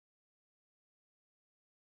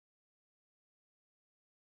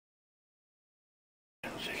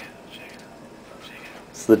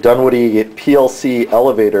It's the Dunwoody PLC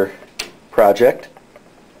elevator project.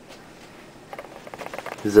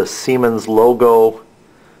 This is a Siemens Logo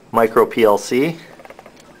micro PLC.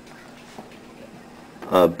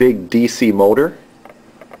 A big DC motor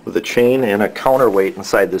with a chain and a counterweight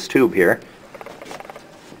inside this tube here.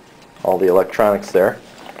 All the electronics there.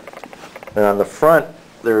 And on the front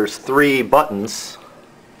there's 3 buttons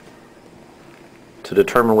to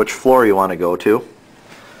determine which floor you want to go to.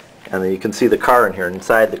 And then you can see the car in here.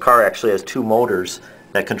 Inside the car actually has 2 motors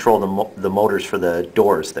that control the motors for the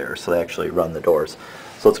doors there, so they actually run the doors.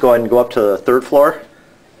 So let's go ahead and go up to the 3rd floor.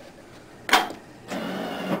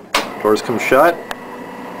 Doors come shut.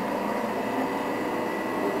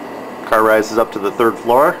 Car rises up to the 3rd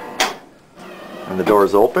floor and the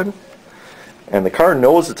doors open. And the car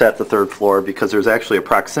knows it's at the 3rd floor because there's actually a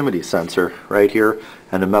proximity sensor right here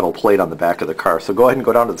and a metal plate on the back of the car. So go ahead and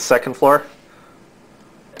go down to the 2nd floor.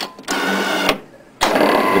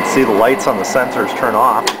 You can see the lights on the sensors turn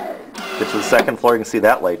off. Get to the 2nd floor, you can see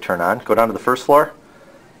that light turn on. Go down to the 1st floor.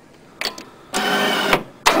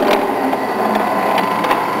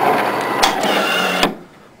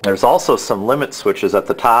 There's also some limit switches at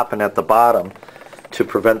the top and at the bottom to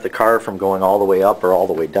prevent the car from going all the way up or all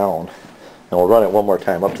the way down. And we'll run it one more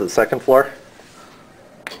time up to the 2nd floor.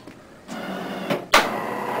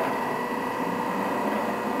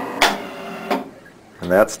 And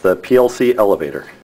that's the PLC elevator.